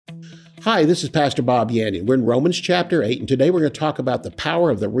Hi, this is Pastor Bob Yandian. We're in Romans chapter 8, and today we're going to talk about the power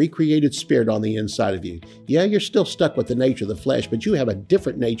of the recreated spirit on the inside of you. Yeah, you're still stuck with the nature of the flesh, but you have a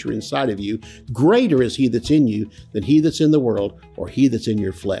different nature inside of you. Greater is he that's in you than he that's in the world or he that's in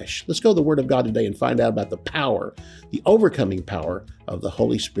your flesh. Let's go to the Word of God today and find out about the power, the overcoming power of the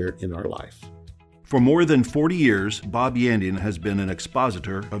Holy Spirit in our life. For more than 40 years, Bob Yandian has been an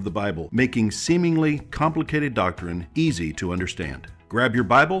expositor of the Bible, making seemingly complicated doctrine easy to understand. Grab your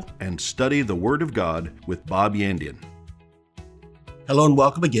Bible and study the Word of God with Bob Yandian. Hello and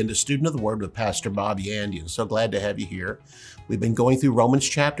welcome again to Student of the Word with Pastor Bob Yandian. So glad to have you here. We've been going through Romans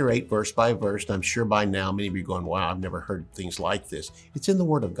chapter 8 verse by verse, and I'm sure by now many of you are going, wow, I've never heard things like this. It's in the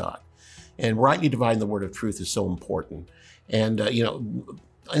Word of God. And rightly dividing the word of truth is so important. And,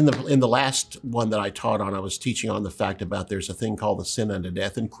 in the last one that I taught on, I was teaching on the fact about there's a thing called the sin unto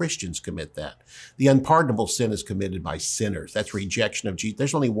death, and Christians commit that. The unpardonable sin is committed by sinners. That's rejection of Jesus.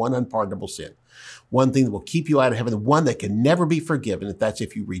 There's only one unpardonable sin. One thing that will keep you out of heaven, the one that can never be forgiven, that's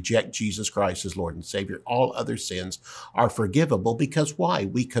if you reject Jesus Christ as Lord and Savior. All other sins are forgivable because why?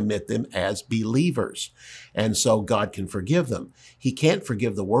 We commit them as believers. And so God can forgive them. He can't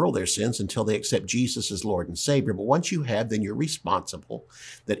forgive the world their sins until they accept Jesus as Lord and Savior. But once you have, then you're responsible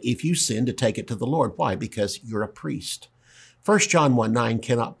that if you sin, to take it to the Lord. Why? Because you're a priest. 1 John 1:9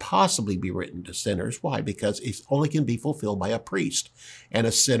 cannot possibly be written to sinners. Why? Because it only can be fulfilled by a priest. And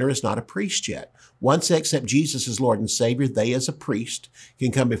a sinner is not a priest yet. Once they accept Jesus as Lord and Savior, they as a priest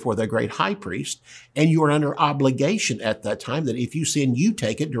can come before their great high priest. And you are under obligation at that time that if you sin, you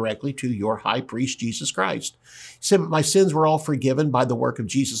take it directly to your high priest, Jesus Christ. He said, but my sins were all forgiven by the work of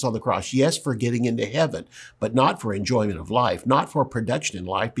Jesus on the cross. Yes, for getting into heaven, but not for enjoyment of life, not for production in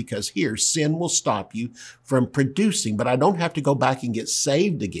life, because here sin will stop you from producing. But I don't have to go back and get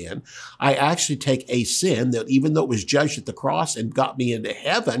saved again. I actually take a sin that even though it was judged at the cross and got me into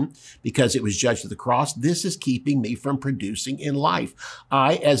heaven because it was judged at the cross, this is keeping me from producing in life.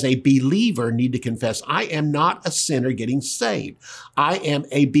 I, as a believer, need to confess I am not a sinner getting saved. I am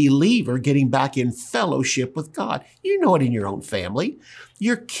a believer getting back in fellowship with God. You know it in your own family.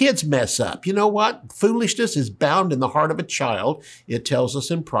 Your kids mess up. You know what? Foolishness is bound in the heart of a child. It tells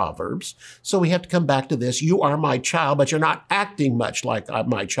us in Proverbs. So we have to come back to this. You are my child, but you're not acting much like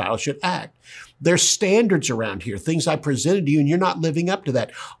my child should act. There's standards around here, things I presented to you, and you're not living up to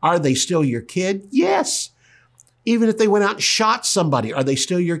that. Are they still your kid? Yes. Even if they went out and shot somebody, are they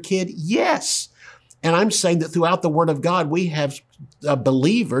still your kid? Yes. And I'm saying that throughout the Word of God, we have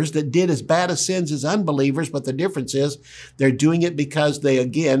believers that did as bad as sins as unbelievers, but the difference is they're doing it because they,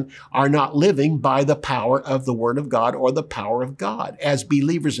 again, are not living by the power of the Word of God or the power of God. As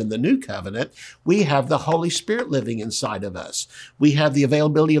believers in the New Covenant, we have the Holy Spirit living inside of us. We have the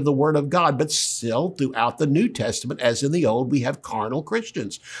availability of the Word of God, but still throughout the New Testament, as in the Old, we have carnal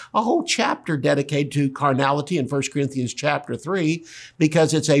Christians. A whole chapter dedicated to carnality in 1 Corinthians chapter 3,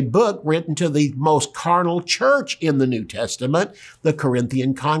 because it's a book written to the most carnal church in the New Testament, the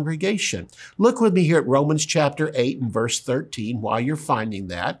Corinthian congregation. Look with me here at Romans chapter 8 and verse 13. While you're finding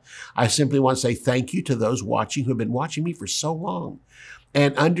that, I simply want to say thank you to those watching who have been watching me for so long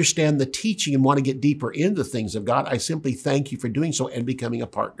and understand the teaching and want to get deeper into the things of God. I simply thank you for doing so and becoming a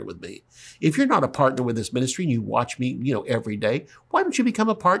partner with me. If you're not a partner with this ministry and you watch me, every day, why don't you become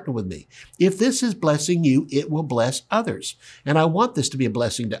a partner with me? If this is blessing you, it will bless others. And I want this to be a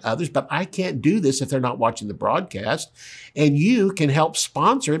blessing to others, but I can't do this if they're not watching the broadcast. And you can help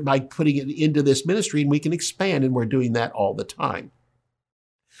sponsor it by putting it into this ministry, and we can expand, and we're doing that all the time.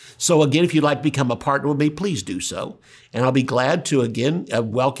 So again, if you'd like to become a partner with me, please do so. And I'll be glad to, again,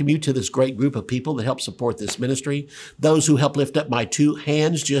 welcome you to this great group of people that help support this ministry. Those who help lift up my two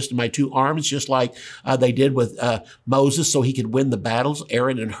arms, just like they did with Moses so he could win the battles.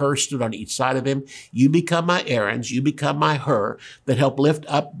 Aaron and Hur stood on each side of him. You become my Aarons, you become my Hur, that help lift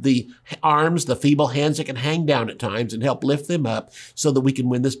up the arms, the feeble hands that can hang down at times, and help lift them up so that we can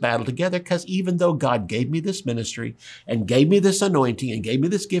win this battle together. Because even though God gave me this ministry and gave me this anointing and gave me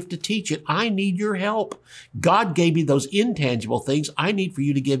this gift to teach it, I need your help. God gave me those intangible things. I need for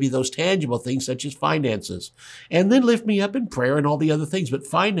you to give me those tangible things, such as finances. And then lift me up in prayer and all the other things. But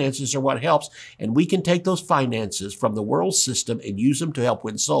finances are what helps. And we can take those finances from the world system and use them to help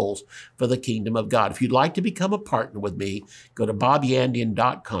win souls for the kingdom of God. If you'd like to become a partner with me, go to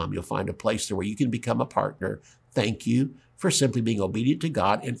bobyandian.com. You'll find a place there where you can become a partner. Thank you for simply being obedient to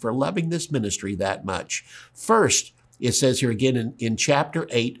God and for loving this ministry that much. First, It says here again in chapter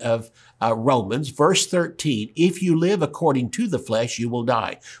 8 of Romans, verse 13, if you live according to the flesh, you will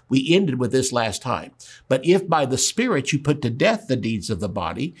die. We ended with this last time. But if by the Spirit you put to death the deeds of the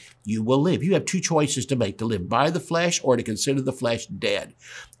body, you will live. You have two choices to make, to live by the flesh or to consider the flesh dead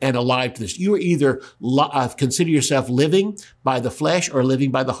and alive to this. You are either consider yourself living by the flesh or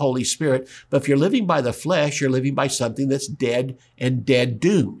living by the Holy Spirit. But if you're living by the flesh, you're living by something that's dead and dead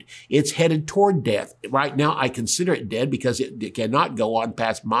doomed. It's headed toward death. Right now, I consider it dead because it cannot go on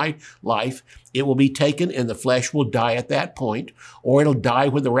past my life. It will be taken and the flesh will die at that point, or it'll die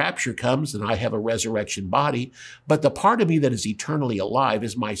when the rapture comes and I have a resurrection body. But the part of me that is eternally alive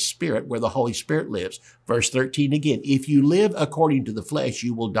is my spirit, where the Holy Spirit lives. Verse 13 again, if you live according to the flesh,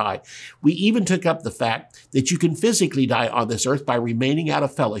 you will die. We even took up the fact that you can physically die on this earth by remaining out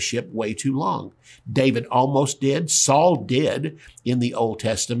of fellowship way too long. David almost did. Saul did in the Old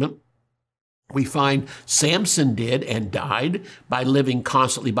Testament. We find Samson did and died by living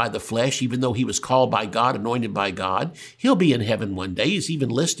constantly by the flesh, even though he was called by God, anointed by God. He'll be in heaven one day. He's even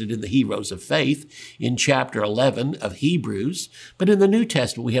listed in the heroes of faith in chapter 11 of Hebrews. But in the New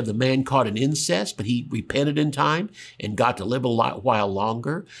Testament, we have the man caught in incest, but he repented in time and got to live a while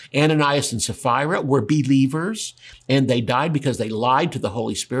longer. Ananias and Sapphira were believers, and they died because they lied to the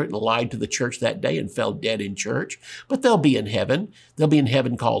Holy Spirit and lied to the church that day and fell dead in church. But they'll be in heaven. They'll be in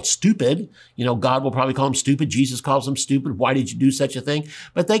heaven called stupid. You know, God will probably call them stupid. Jesus calls them stupid. Why did you do such a thing?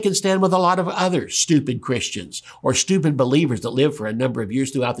 But they can stand with a lot of other stupid Christians or stupid believers that lived for a number of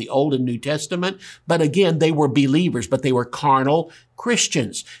years throughout the Old and New Testament. But again, they were believers, but they were carnal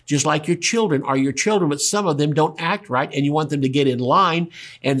Christians, just like your children are your children, but some of them don't act right and you want them to get in line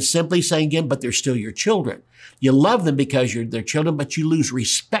and simply saying again, but they're still your children. You love them because you're their children, but you lose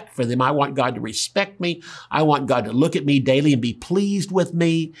respect for them. I want God to respect me. I want God to look at me daily and be pleased with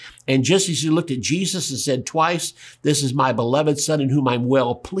me. And just as you looked at Jesus and said twice, this is my beloved son in whom I'm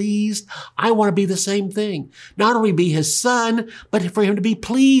well pleased, I want to be the same thing. Not only be his son, but for him to be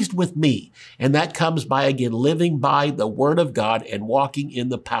pleased with me. And that comes by, again, living by the word of God and walking in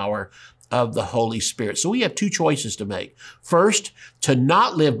the power of the Holy Spirit. So we have two choices to make. First, to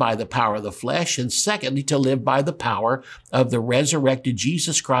not live by the power of the flesh, and secondly, to live by the power of the resurrected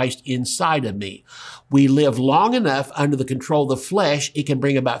Jesus Christ inside of me. We live long enough under the control of the flesh, it can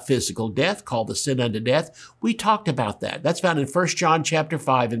bring about physical death, called the sin unto death. We talked about that. That's found in 1 John chapter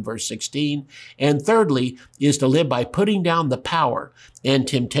 5 and verse 16. And thirdly, is to live by putting down the power and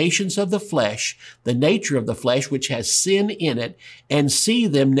temptations of the flesh, the nature of the flesh, which has sin in it, and see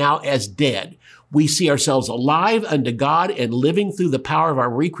them now as dead. We see ourselves alive unto God and living through the power of our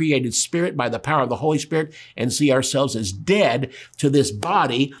recreated spirit by the power of the Holy Spirit, and see ourselves as dead to this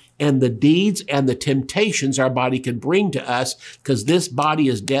body and the deeds and the temptations our body can bring to us, because this body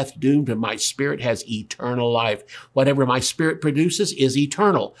is death doomed and my spirit has eternal life. Whatever my spirit produces is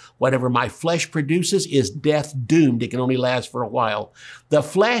eternal. Whatever my flesh produces is death doomed. It can only last for a while. The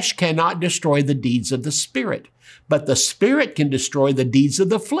flesh cannot destroy the deeds of the spirit, but the spirit can destroy the deeds of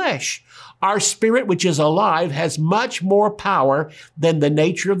the flesh. Our spirit, which is alive, has much more power than the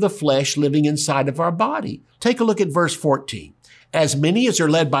nature of the flesh living inside of our body. Take a look at verse 14. As many as are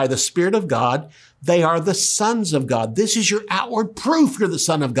led by the Spirit of God, they are the sons of God. This is your outward proof you're the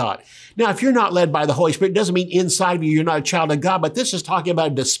son of God. Now, if you're not led by the Holy Spirit, it doesn't mean inside of you you're not a child of God, but this is talking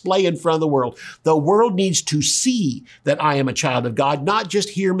about a display in front of the world. The world needs to see that I am a child of God, not just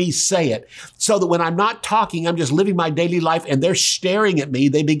hear me say it, so that when I'm not talking, I'm just living my daily life and they're staring at me,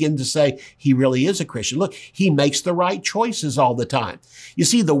 they begin to say, he really is a Christian. Look, he makes the right choices all the time. You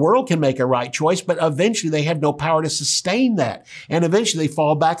see, the world can make a right choice, but eventually they have no power to sustain that. And eventually they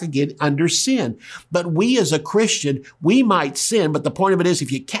fall back again under sin. But we as a Christian, we might sin, but the point of it is if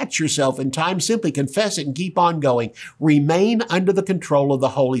you catch yourself in time, simply confess it and keep on going. Remain under the control of the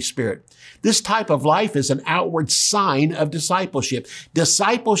Holy Spirit. This type of life is an outward sign of discipleship.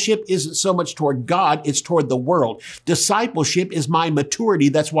 Discipleship isn't so much toward God, it's toward the world. Discipleship is my maturity.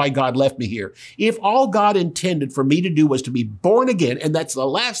 That's why God left me here. If all God intended for me to do was to be born again, and that's the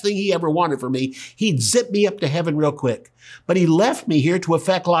last thing he ever wanted for me, he'd zip me up to heaven real quick. But he left me here to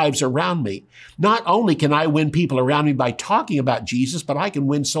affect lives around me. Not only can I win people around me by talking about Jesus, but I can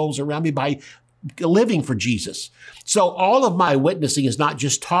win souls around me by living for Jesus. So all of my witnessing is not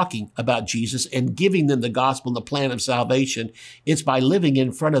just talking about Jesus and giving them the gospel and the plan of salvation. It's by living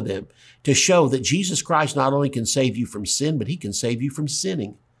in front of them to show that Jesus Christ not only can save you from sin, but he can save you from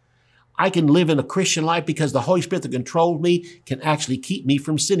sinning. I can live in a Christian life because the Holy Spirit that controls me can actually keep me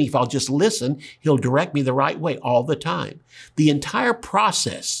from sinning. If I'll just listen, he'll direct me the right way all the time. The entire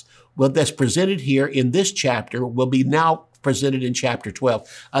process that's presented here in this chapter will be now presented in chapter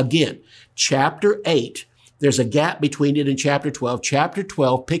 12. Again, chapter 8 There's a gap between it and chapter 12. Chapter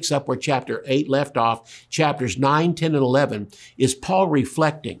 12 picks up where chapter 8 left off. Chapters 9, 10, and 11 is Paul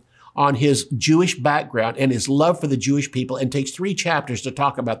reflecting on his Jewish background and his love for the Jewish people, and takes 3 chapters to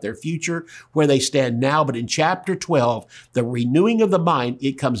talk about their future, where they stand now. But in chapter 12, the renewing of the mind,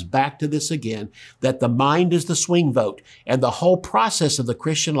 it comes back to this again, that the mind is the swing vote. And the whole process of the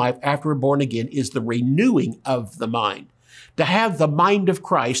Christian life after we're born again is the renewing of the mind. To have the mind of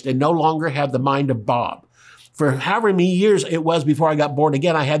Christ and no longer have the mind of Bob. For however many years it was before I got born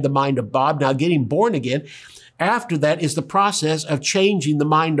again, I had the mind of Bob. Now getting born again, after that is the process of changing the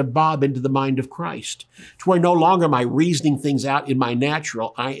mind of Bob into the mind of Christ, to where no longer am I reasoning things out in my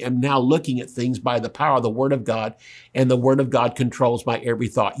natural. I am now looking at things by the power of the Word of God, and the Word of God controls my every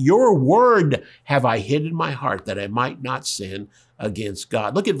thought. Your word have I hid in my heart that I might not sin against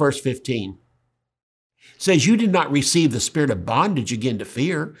God. Look at verse 15. It says, you did not receive the spirit of bondage again to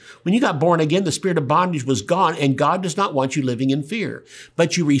fear. When you got born again, the spirit of bondage was gone, and God does not want you living in fear.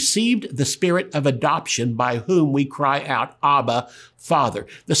 But you received the spirit of adoption, by whom we cry out, Abba, Father.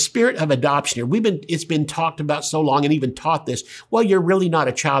 The spirit of adoption here, it's been talked about so long, and even taught this. Well, you're really not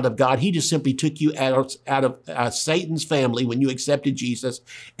a child of God. He just simply took you out of Satan's family when you accepted Jesus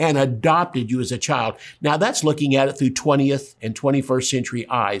and adopted you as a child. Now that's looking at it through 20th and 21st century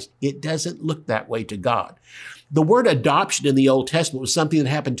eyes. It doesn't look that way to God. The word adoption in the Old Testament was something that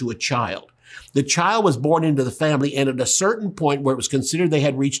happened to a child. The child was born into the family, and at a certain point where it was considered they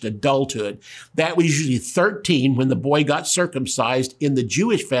had reached adulthood, that was usually 13 when the boy got circumcised in the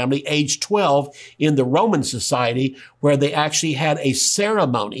Jewish family, age 12 in the Roman society, where they actually had a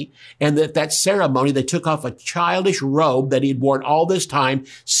ceremony, and that ceremony, they took off a childish robe that he had worn all this time,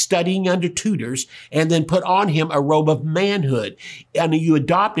 studying under tutors, and then put on him a robe of manhood. And you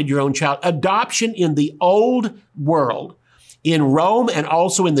adopted your own child. Adoption in the old world, in Rome and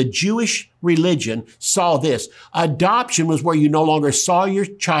also in the Jewish religion, saw this. Adoption was where you no longer saw your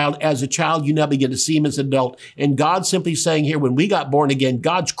child as a child. You now begin to see him as an adult. And God's simply saying here, when we got born again,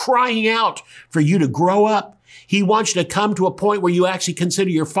 God's crying out for you to grow up. He wants you to come to a point where you actually consider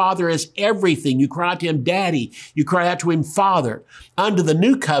your father as everything. You cry out to him, Daddy. You cry out to him, Father. Under the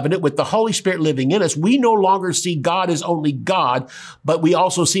new covenant, with the Holy Spirit living in us, we no longer see God as only God, but we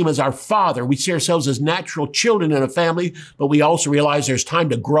also see him as our Father. We see ourselves as natural children in a family, but we also realize there's time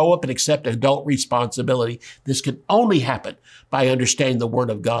to grow up and accept adult responsibility. This can only happen by understanding the Word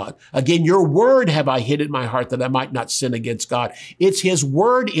of God. Again, your word have I hid in my heart that I might not sin against God. It's his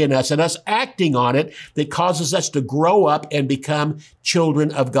word in us and us acting on it that causes us to grow up and become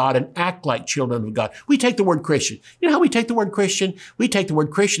children of God and act like children of God. We take the word Christian. You know how we take the word Christian? We take the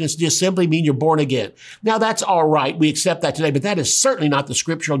word Christian as just simply mean you're born again. Now that's all right. We accept that today, but that is certainly not the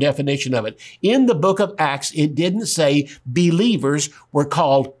scriptural definition of it. In the book of Acts, it didn't say believers were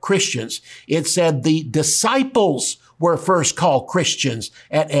called Christians. It said the disciples were first called Christians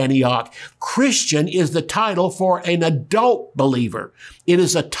at Antioch. Christian is the title for an adult believer. It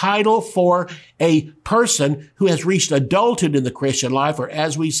is a title for a person who has reached adulthood in the Christian life, or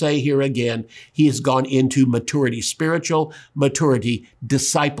as we say here again, he has gone into maturity, spiritual maturity,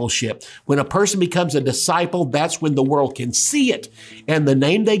 discipleship. When a person becomes a disciple, that's when the world can see it. And the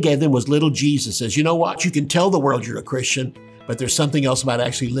name they gave them was Little Jesus. Says, you know what? You can tell the world you're a Christian, but there's something else about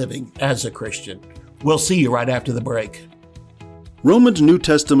actually living as a Christian. We'll see you right after the break. Romans New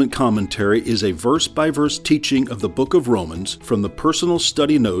Testament Commentary is a verse-by-verse teaching of the book of Romans from the personal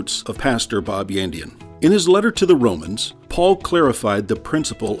study notes of Pastor Bob Yandian. In his letter to the Romans, Paul clarified the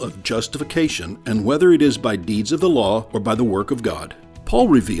principle of justification and whether it is by deeds of the law or by the work of God. Paul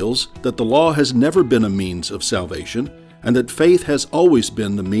reveals that the law has never been a means of salvation, and that faith has always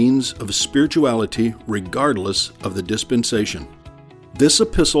been the means of spirituality regardless of the dispensation. This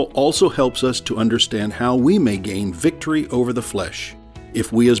epistle also helps us to understand how we may gain victory over the flesh.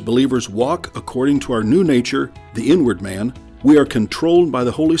 If we as believers walk according to our new nature, the inward man, we are controlled by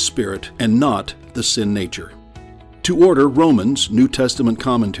the Holy Spirit and not the sin nature. To order Romans New Testament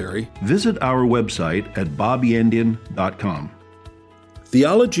Commentary, visit our website at bobyandian.com.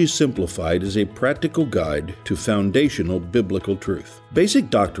 Theology Simplified is a practical guide to foundational biblical truth. Basic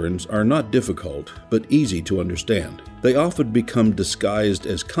doctrines are not difficult, but easy to understand. They often become disguised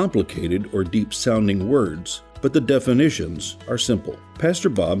as complicated or deep-sounding words, but the definitions are simple. Pastor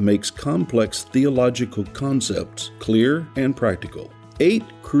Bob makes complex theological concepts clear and practical. 8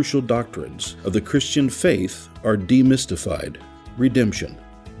 crucial doctrines of the Christian faith are demystified: redemption,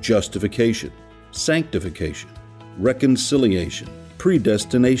 justification, sanctification, reconciliation,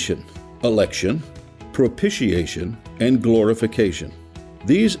 predestination, election, propitiation, and glorification.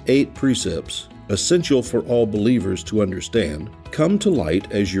 These 8 precepts essential for all believers to understand, come to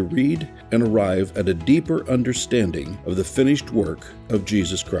light as you read and arrive at a deeper understanding of the finished work of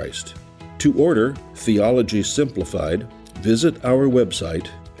Jesus Christ. To order Theology Simplified, visit our website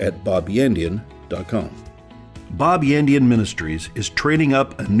at bobyandian.com. Bob Yandian Ministries is training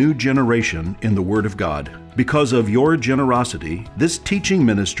up a new generation in the Word of God. Because of your generosity, this teaching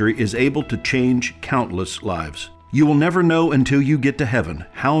ministry is able to change countless lives. You will never know until you get to heaven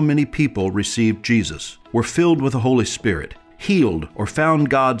how many people received Jesus, were filled with the Holy Spirit, healed, or found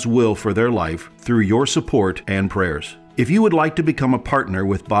God's will for their life through your support and prayers. If you would like to become a partner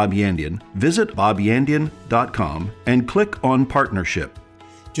with Bob Yandian, visit bobyandian.com and click on Partnership.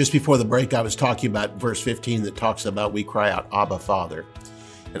 Just before the break, I was talking about verse 15 that talks about we cry out, Abba, Father.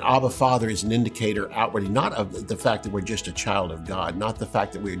 And Abba, Father is an indicator outwardly, not of the fact that we're just a child of God, not the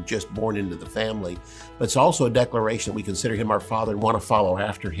fact that we're just born into the family, but it's also a declaration that we consider him our Father and want to follow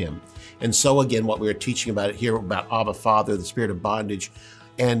after him. And so again, what we were teaching about here about Abba, Father, the spirit of bondage,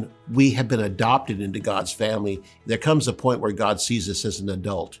 and we have been adopted into God's family. There comes a point where God sees us as an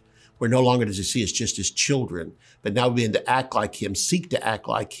adult, where no longer does he see us just as children, but now we begin to act like him, seek to act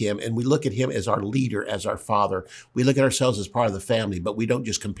like him, and we look at him as our leader, as our father. We look at ourselves as part of the family, but we don't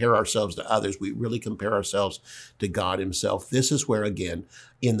just compare ourselves to others. We really compare ourselves to God himself. This is where, again,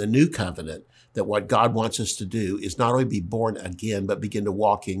 in the new covenant, that what God wants us to do is not only be born again, but begin to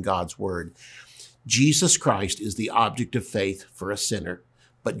walk in God's word. Jesus Christ is the object of faith for a sinner,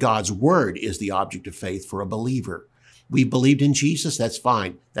 but God's word is the object of faith for a believer. We believed in Jesus, that's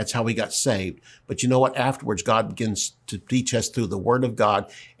fine. That's how we got saved. But you know what? Afterwards, God begins to teach us through the word of God,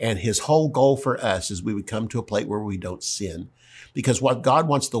 and his whole goal for us is we would come to a place where we don't sin. Because what God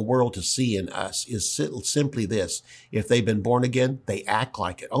wants the world to see in us is simply this. If they've been born again, they act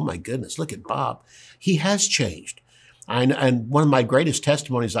like it. Oh my goodness, look at Bob. He has changed. And one of my greatest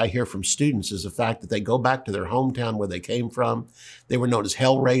testimonies I hear from students is the fact that they go back to their hometown where they came from. They were known as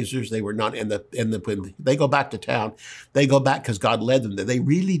hellraisers. They were not when they go back to town, they go back because God led them there. They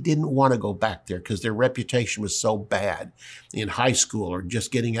really didn't want to go back there because their reputation was so bad in high school or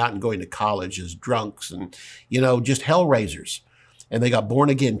just getting out and going to college as drunks and, just hellraisers. And they got born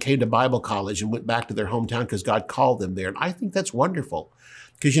again, came to Bible college and went back to their hometown because God called them there. And I think that's wonderful.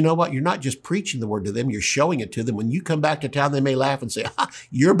 Because you know what? You're not just preaching the word to them, you're showing it to them. When you come back to town, they may laugh and say,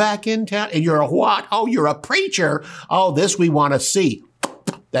 you're back in town and you're a what? Oh, you're a preacher. Oh, this we want to see.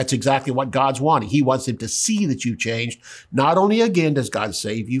 That's exactly what God's wanting. He wants them to see that you've changed. Not only again does God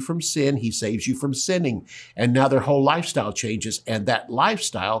save you from sin, he saves you from sinning. And now their whole lifestyle changes. And that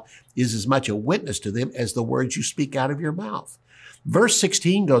lifestyle is as much a witness to them as the words you speak out of your mouth. Verse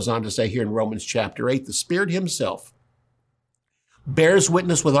 16 goes on to say here in Romans chapter 8, the Spirit himself bears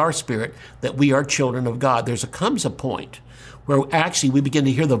witness with our spirit that we are children of God. Comes a point where actually we begin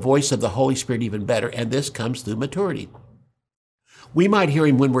to hear the voice of the Holy Spirit even better, and this comes through maturity. We might hear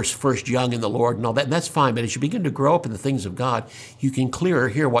him when we're first young in the Lord and all that, and that's fine, but as you begin to grow up in the things of God, you can clearer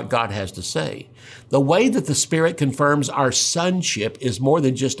hear what God has to say. The way that the Spirit confirms our sonship is more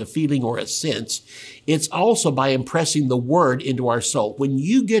than just a feeling or a sense. It's also by impressing the word into our soul. When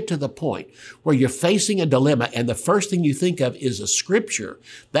you get to the point where you're facing a dilemma and the first thing you think of is a scripture,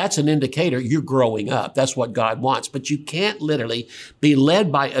 that's an indicator you're growing up. That's what God wants. But you can't literally be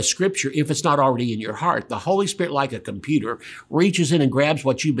led by a scripture if it's not already in your heart. The Holy Spirit, like a computer, reaches in and grabs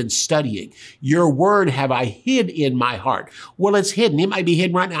what you've been studying. Your word have I hid in my heart. Well, it's hidden. It might be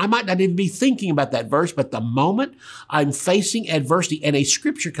hidden right now. I might not even be thinking about that verse, but the moment I'm facing adversity and a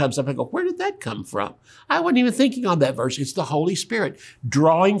scripture comes up, I go, where did that come from? I wasn't even thinking on that verse. It's the Holy Spirit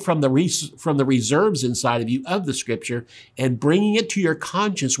drawing from the reserves inside of you of the scripture and bringing it to your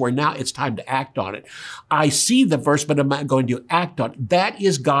conscience where now it's time to act on it. I see the verse, but I'm not going to act on it. That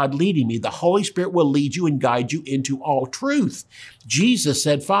is God leading me. The Holy Spirit will lead you and guide you into all truth. Jesus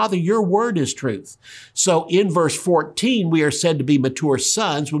said, Father, your word is truth. So in verse 14, we are said to be mature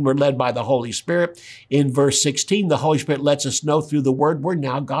sons when we're led by the Holy Spirit. In verse 16, the Holy Spirit lets us know through the word we're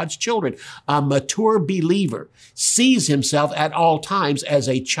now God's children. A mature believer sees himself at all times as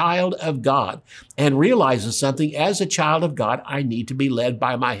a child of God and realizes something. As a child of God, I need to be led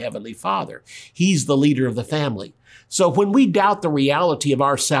by my Heavenly Father. He's the leader of the family. So when we doubt the reality of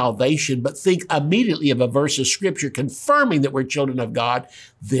our salvation, but think immediately of a verse of scripture confirming that we're children of God,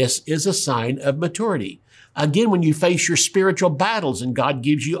 this is a sign of maturity. Again, when you face your spiritual battles and God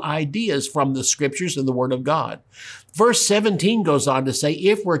gives you ideas from the scriptures and the word of God. Verse 17 goes on to say,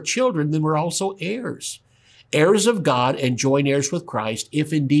 if we're children, then we're also heirs. Heirs of God and joint heirs with Christ.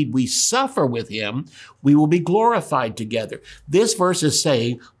 If indeed we suffer with him, we will be glorified together. This verse is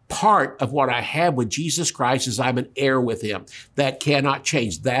saying, part of what I have with Jesus Christ is I'm an heir with him. That cannot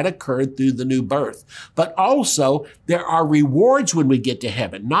change. That occurred through the new birth. But also, there are rewards when we get to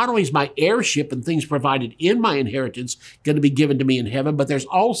heaven. Not only is my heirship and things provided in my inheritance going to be given to me in heaven, but there's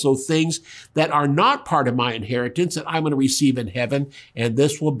also things that are not part of my inheritance that I'm going to receive in heaven. And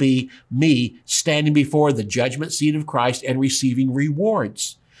this will be me standing before the judgment seat of Christ and receiving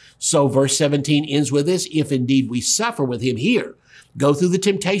rewards. So verse 17 ends with this: if indeed we suffer with him here, go through the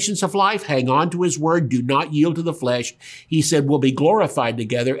temptations of life, hang on to his word, do not yield to the flesh, he said we'll be glorified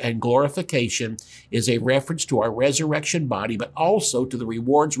together. And glorification is a reference to our resurrection body, but also to the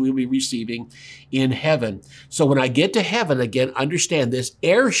rewards we'll be receiving in heaven. So when I get to heaven, again, understand this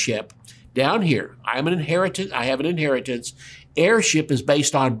heirship down here. I have an inheritance. Heirship is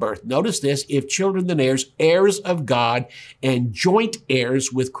based on birth. Notice this: if children, then heirs, heirs of God, and joint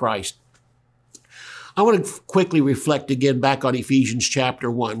heirs with Christ. I want to quickly reflect again back on Ephesians chapter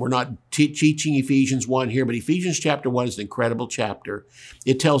 1. We're not teaching Ephesians 1 here, but Ephesians chapter 1 is an incredible chapter.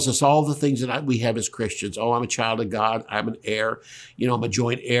 It tells us all the things that we have as Christians. Oh, I'm a child of God. I'm an heir. I'm a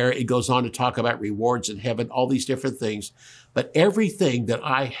joint heir. It goes on to talk about rewards in heaven, all these different things. But everything that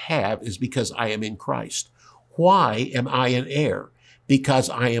I have is because I am in Christ. Why am I an heir? Because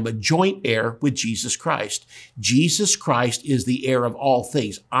I am a joint heir with Jesus Christ. Jesus Christ is the heir of all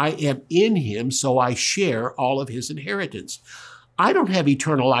things. I am in him, so I share all of his inheritance. I don't have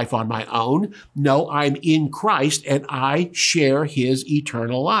eternal life on my own. No, I'm in Christ and I share his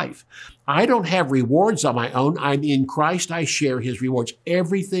eternal life. I don't have rewards on my own. I'm in Christ. I share his rewards.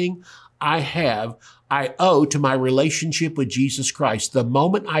 Everything I have, I owe to my relationship with Jesus Christ. The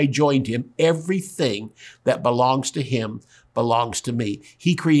moment I joined him, everything that belongs to him belongs to me.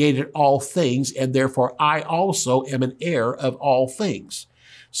 He created all things, and therefore I also am an heir of all things.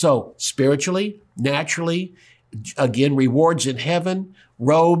 So spiritually, naturally, again, rewards in heaven,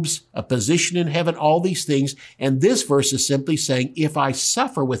 robes, a position in heaven, all these things. And this verse is simply saying, if I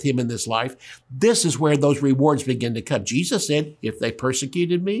suffer with him in this life, this is where those rewards begin to come. Jesus said, if they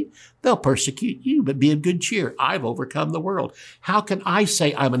persecuted me, they'll persecute you, but be of good cheer. I've overcome the world. How can I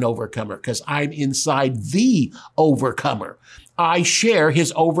say I'm an overcomer? Because I'm inside the overcomer. I share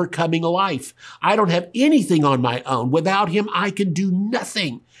his overcoming life. I don't have anything on my own. Without him, I can do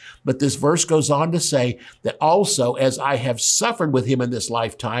nothing. But this verse goes on to say that also, as I have suffered with him in this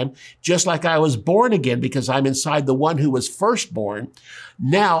lifetime, just like I was born again because I'm inside the one who was first born,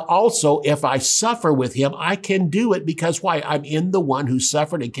 now also if I suffer with him, I can do it because why? I'm in the one who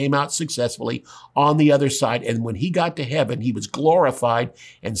suffered and came out successfully on the other side. And when he got to heaven, he was glorified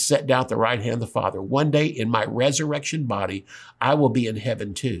and set down at the right hand of the Father. One day in my resurrection body, I will be in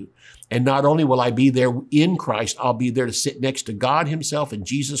heaven too. And not only will I be there in Christ, I'll be there to sit next to God himself and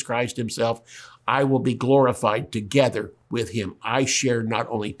Jesus Christ himself. I will be glorified together with him. I share not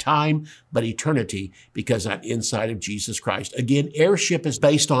only time, but eternity because I'm inside of Jesus Christ. Again, heirship is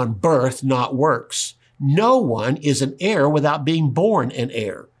based on birth, not works. No one is an heir without being born an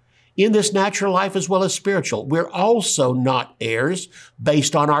heir. In this natural life as well as spiritual, we're also not heirs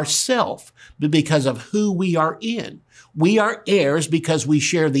based on ourself, but because of who we are in. We are heirs because we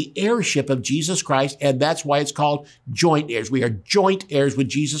share the heirship of Jesus Christ, and that's why it's called joint heirs. We are joint heirs with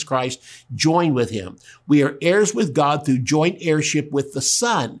Jesus Christ, joined with him. We are heirs with God through joint heirship with the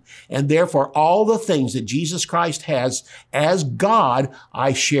Son, and therefore all the things that Jesus Christ has as God,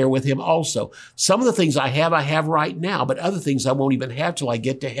 I share with him also. Some of the things I have right now, but other things I won't even have till I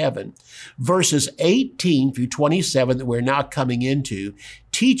get to heaven. Verses 18 through 27 that we're now coming into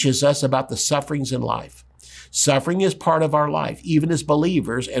teaches us about the sufferings in life. Suffering is part of our life, even as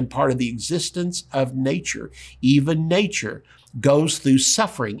believers, and part of the existence of nature. Even nature goes through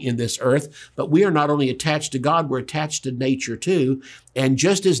suffering in this earth, but we are not only attached to God, we're attached to nature too. And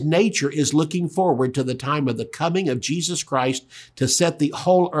just as nature is looking forward to the time of the coming of Jesus Christ to set the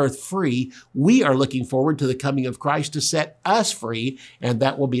whole earth free, we are looking forward to the coming of Christ to set us free, and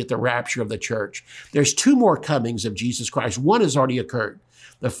that will be at the rapture of the church. There's two more comings of Jesus Christ. One has already occurred.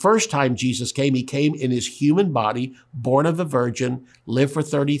 The first time Jesus came, he came in his human body, born of a virgin, lived for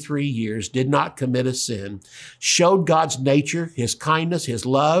 33 years, did not commit a sin, showed God's nature, his kindness, his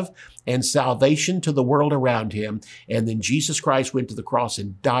love, and salvation to the world around him. And then Jesus Christ went to the cross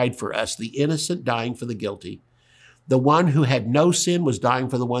and died for us, the innocent dying for the guilty. The one who had no sin was dying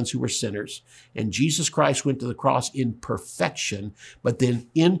for the ones who were sinners. And Jesus Christ went to the cross in perfection, but then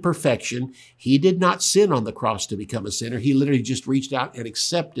in perfection, he did not sin on the cross to become a sinner. He literally just reached out and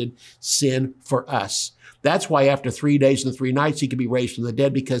accepted sin for us. That's why after 3 days and 3 nights, he could be raised from the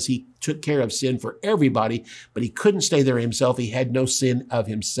dead, because he took care of sin for everybody, but he couldn't stay there himself. He had no sin of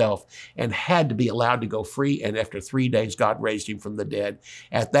himself and had to be allowed to go free. And after 3 days, God raised him from the dead.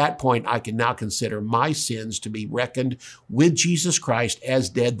 At that point, I can now consider my sins to be reckoned with Jesus Christ as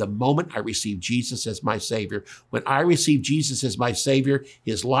dead the moment I receive Jesus as my Savior. When I receive Jesus as my Savior,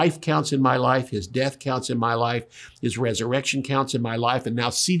 his life counts in my life, his death counts in my life, his resurrection counts in my life, and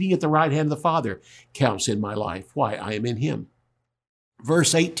now seating at the right hand of the Father counts in my life. Why? I am in him.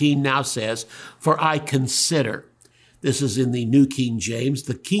 Verse 18 now says, for I consider. This is in the New King James.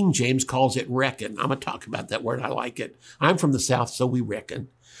 The King James calls it reckon. I'm going to talk about that word. I like it. I'm from the South, so we reckon.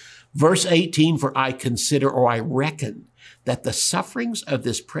 Verse 18, for I consider, or I reckon, that the sufferings of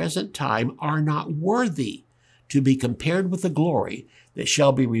this present time are not worthy to be compared with the glory that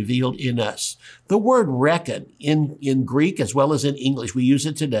shall be revealed in us. The word reckon in Greek as well as in English, we use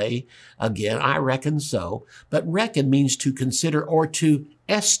it today. Again, I reckon so. But reckon means to consider or to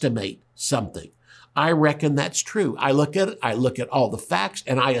estimate something. I reckon that's true. I look at it, I look at all the facts,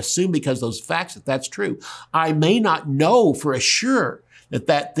 and I assume because those facts that that's true. I may not know for sure that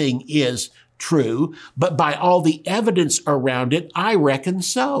that thing is true, but by all the evidence around it, I reckon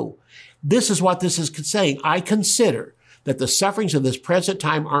so. This is what this is saying. I consider that the sufferings of this present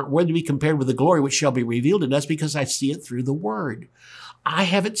time aren't worthy to be compared with the glory which shall be revealed in us, because I see it through the Word. I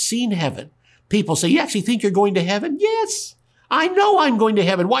haven't seen heaven. People say, you actually think you're going to heaven? Yes. I know I'm going to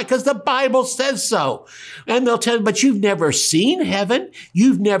heaven. Why? Because the Bible says so. And they'll tell you, but you've never seen heaven.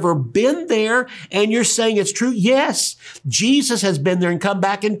 You've never been there. And you're saying it's true. Yes, Jesus has been there and come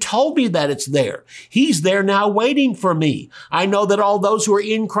back and told me that it's there. He's there now waiting for me. I know that all those who are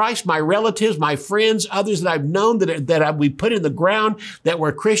in Christ, my relatives, my friends, others that I've known we put in the ground that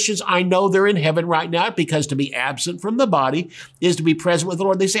were Christians, I know they're in heaven right now, because to be absent from the body is to be present with the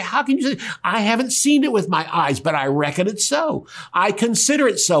Lord. They say, how can you say? I haven't seen it with my eyes, but I reckon it's so. I consider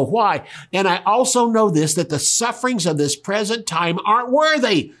it so. Why? And I also know this, that the sufferings of this present time aren't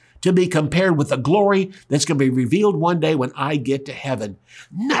worthy to be compared with the glory that's going to be revealed one day when I get to heaven.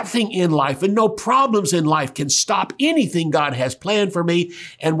 Nothing in life and no problems in life can stop anything God has planned for me.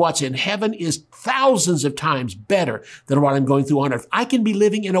 And what's in heaven is thousands of times better than what I'm going through on earth. I can be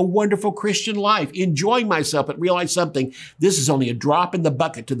living in a wonderful Christian life, enjoying myself, but realize something. This is only a drop in the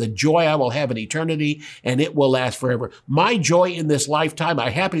bucket to the joy I will have in eternity, and it will last forever. My joy in this lifetime, my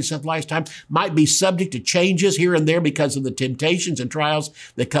happiness in this lifetime, might be subject to changes here and there because of the temptations and trials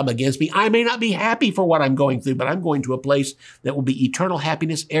that come against me. I may not be happy for what I'm going through, but I'm going to a place that will be eternal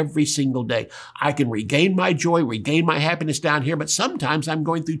happiness every single day. I can regain my joy, regain my happiness down here, but sometimes I'm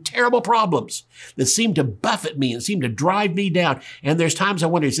going through terrible problems that seem to buffet me and seem to drive me down. And there's times I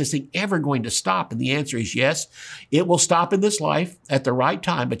wonder, is this thing ever going to stop? And the answer is yes. It will stop in this life at the right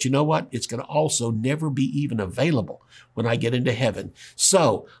time, but you know what? It's going to also never be even available when I get into heaven.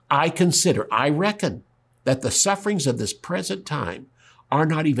 So I reckon that the sufferings of this present time are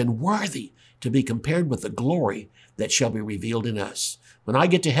not even worthy to be compared with the glory that shall be revealed in us. When I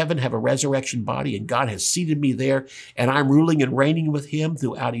get to heaven, have a resurrection body, and God has seated me there, and I'm ruling and reigning with him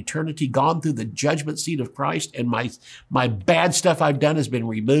throughout eternity, gone through the judgment seat of Christ, and my bad stuff I've done has been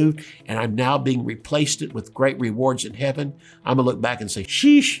removed, and I'm now being replaced with great rewards in heaven. I'm going to look back and say,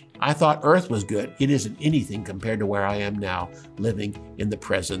 sheesh, I thought earth was good. It isn't anything compared to where I am now, living in the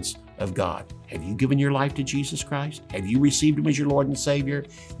presence of God. Have you given your life to Jesus Christ? Have you received him as your Lord and Savior?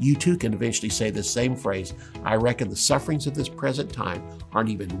 You too can eventually say the same phrase. I reckon the sufferings of this present time aren't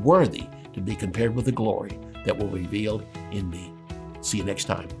even worthy to be compared with the glory that will be revealed in me. See you next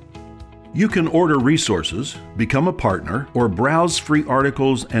time. You can order resources, become a partner, or browse free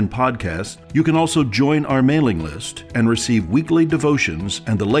articles and podcasts. You can also join our mailing list and receive weekly devotions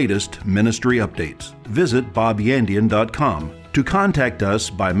and the latest ministry updates. Visit bobyandian.com. To contact us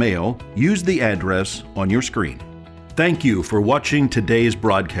by mail, use the address on your screen. Thank you for watching today's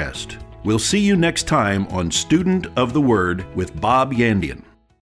broadcast. We'll see you next time on Student of the Word with Bob Yandian.